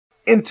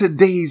In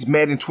today's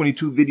Madden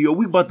 22 video,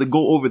 we about to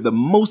go over the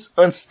most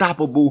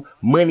unstoppable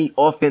money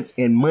offense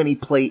and money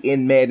play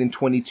in Madden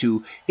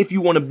 22. If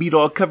you want to beat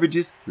all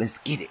coverages, let's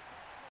get it.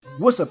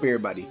 What's up,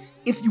 everybody?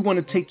 If you want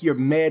to take your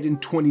Madden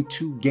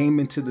 22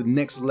 gaming to the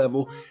next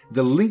level,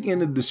 the link in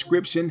the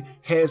description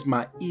has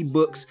my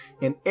ebooks,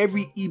 and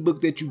every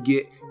ebook that you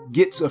get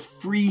gets a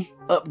free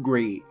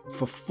upgrade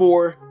for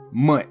 4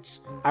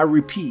 months. I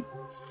repeat,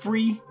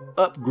 free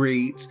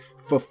upgrades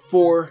for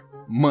 4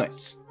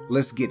 months.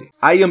 Let's get it.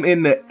 I am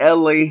in the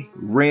LA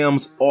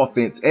Rams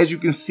offense. As you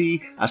can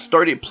see, I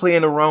started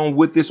playing around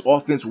with this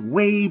offense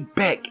way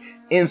back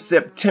in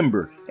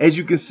September. As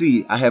you can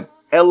see, I have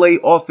LA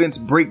offense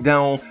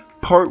breakdown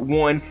part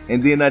 1,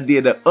 and then I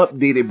did an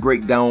updated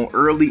breakdown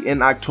early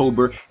in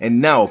October, and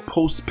now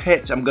post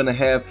patch I'm gonna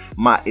have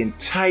my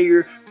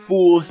entire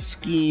full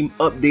scheme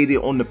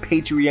updated on the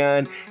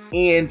Patreon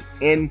and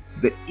in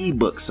the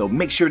ebook. So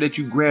make sure that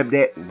you grab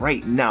that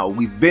right now.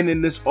 We've been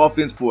in this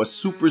offense for a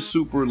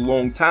super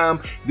long time.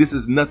 This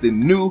is nothing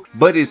new,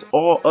 but it's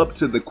all up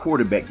to the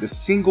quarterback. The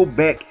single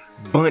back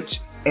bunch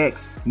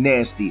X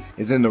nasty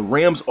is in the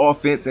Rams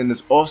offense, and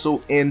it's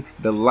also in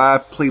the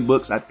live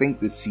playbooks. I think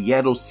the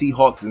Seattle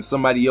Seahawks and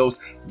somebody else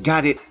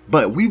got it,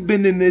 but we've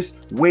been in this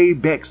way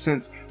back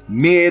since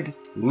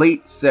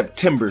late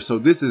September, so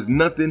this is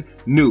nothing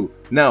new.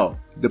 Now,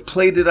 the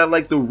play that I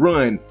like to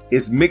run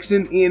is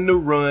mixing in the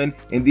run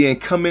and then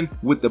coming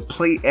with the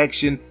play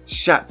action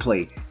shot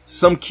play.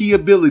 Some key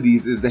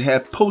abilities is to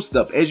have post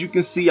up. As you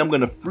can see, I'm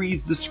gonna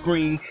freeze the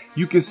screen.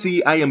 You can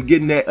see I am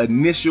getting that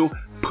initial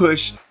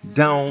push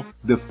down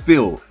the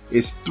field.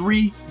 It's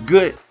 3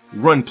 good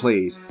run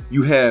plays.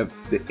 You have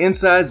the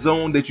inside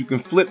zone that you can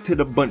flip to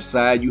the bunch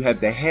side. You have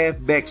the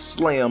halfback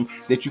slam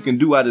that you can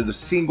do out of the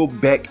single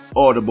back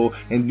audible,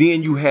 and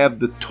then you have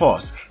the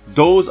toss.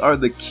 Those are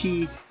the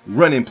key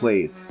running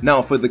plays.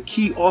 Now for the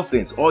key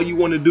offense, all you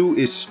want to do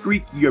is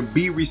streak your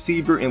B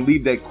receiver and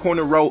leave that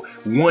corner route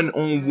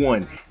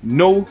 1-on-1.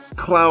 No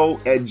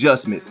cloud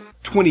adjustments.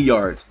 20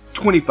 yards,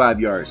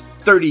 25 yards,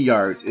 30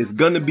 yards is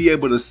going to be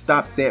able to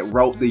stop that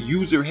route. The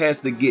user has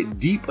to get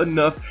deep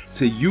enough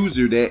to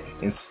user that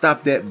and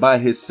stop that by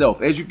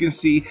himself. As you can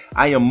see,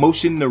 I am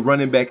motioning the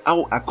running back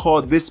out. I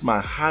call this my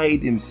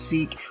hide and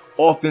seek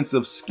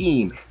offensive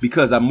scheme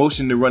because I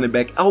motion the running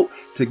back out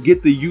to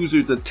get the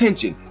user's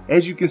attention.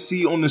 As you can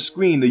see on the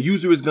screen, the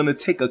user is going to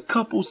take a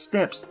couple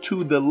steps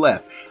to the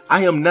left.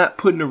 I am not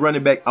putting the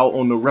running back out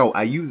on the route.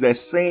 I use that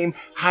same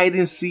hide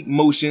and seek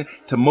motion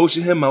to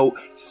motion him out,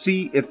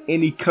 see if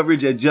any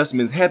coverage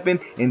adjustments happen,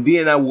 and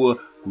then I will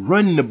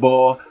run the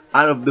ball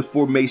out of the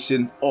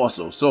formation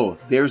also. So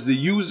there's the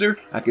user.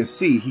 I can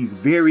see he's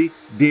very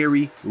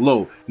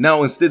low.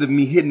 Now instead of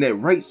me hitting that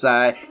right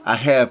side, I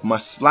have my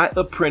slot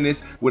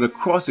apprentice with a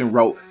crossing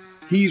route.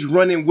 He's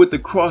running with the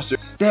crosser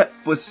step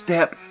for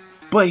step,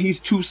 but he's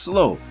too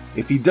slow.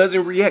 If he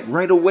doesn't react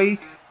right away,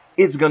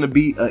 it's gonna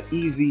be an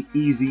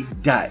easy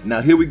dot.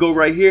 Now here we go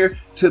right here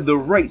to the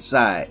right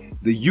side.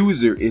 The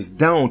user is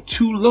down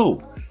too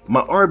low.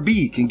 My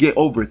RB can get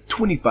over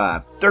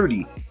 25,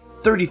 30,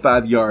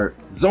 35 yard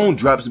zone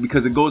drops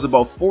because it goes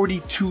about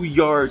 42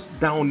 yards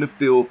down the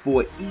field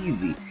for an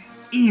easy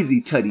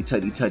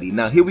tutty.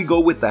 Now here we go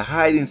with the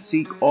hide and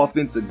seek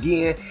offense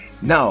again.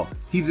 Now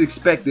he's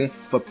expecting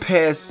for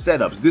pass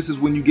setups. This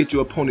is when you get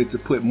your opponent to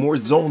put more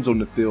zones on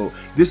the field.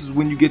 This is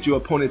when you get your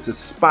opponent to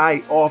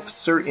spy off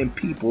certain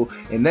people,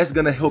 and that's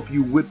gonna help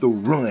you with the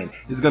run.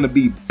 It's gonna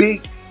be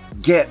big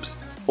gaps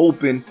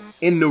open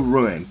in the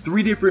run.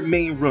 3 different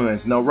main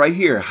runs. Now right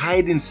here,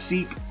 hide and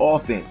seek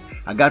offense.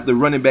 I got the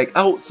running back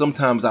out.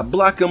 Sometimes I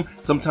block him,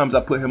 sometimes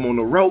I put him on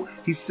the route.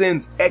 He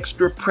sends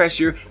extra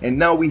pressure, and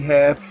now we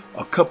have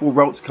a couple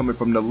routes coming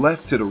from the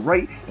left to the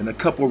right and a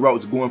couple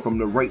routes going from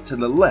the right to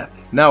the left.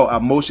 Now I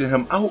motion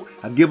him out.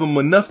 I give him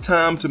enough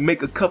time to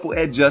make a couple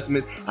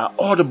adjustments. I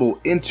audible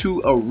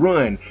into a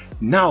run.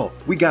 Now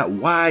we got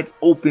wide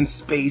open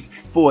space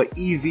for an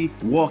easy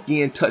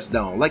walk-in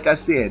touchdown. Like I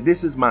said,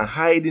 this is my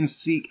hide and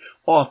seek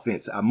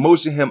offense. I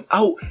motion him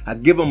out. I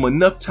give him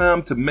enough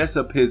time to mess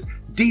up his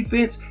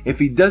defense. If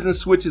he doesn't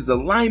switch his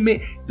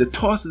alignment, the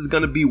toss is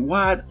going to be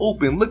wide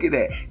open. Look at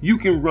that. You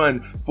can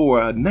run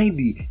for a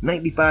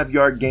 95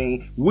 yard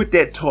gain with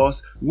that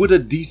toss with a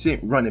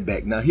decent running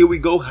back. Now here we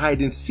go,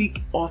 hide and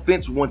seek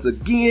offense once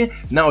again.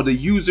 Now the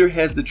user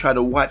has to try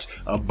to watch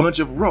a bunch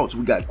of routes.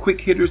 We got quick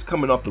hitters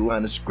coming off the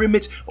line of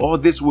scrimmage. All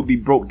this will be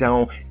broke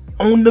down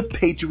on the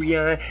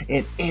Patreon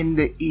and in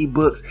the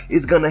ebooks.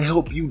 Is gonna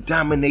help you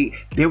dominate.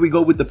 There we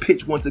go with the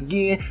pitch once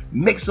again.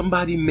 Make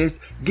somebody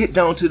miss, get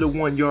down to the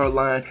 1 yard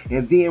line,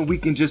 and then we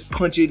can just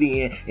punch it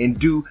in and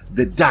do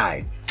the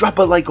dive. Drop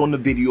a like on the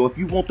video if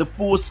you want the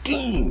full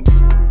scheme.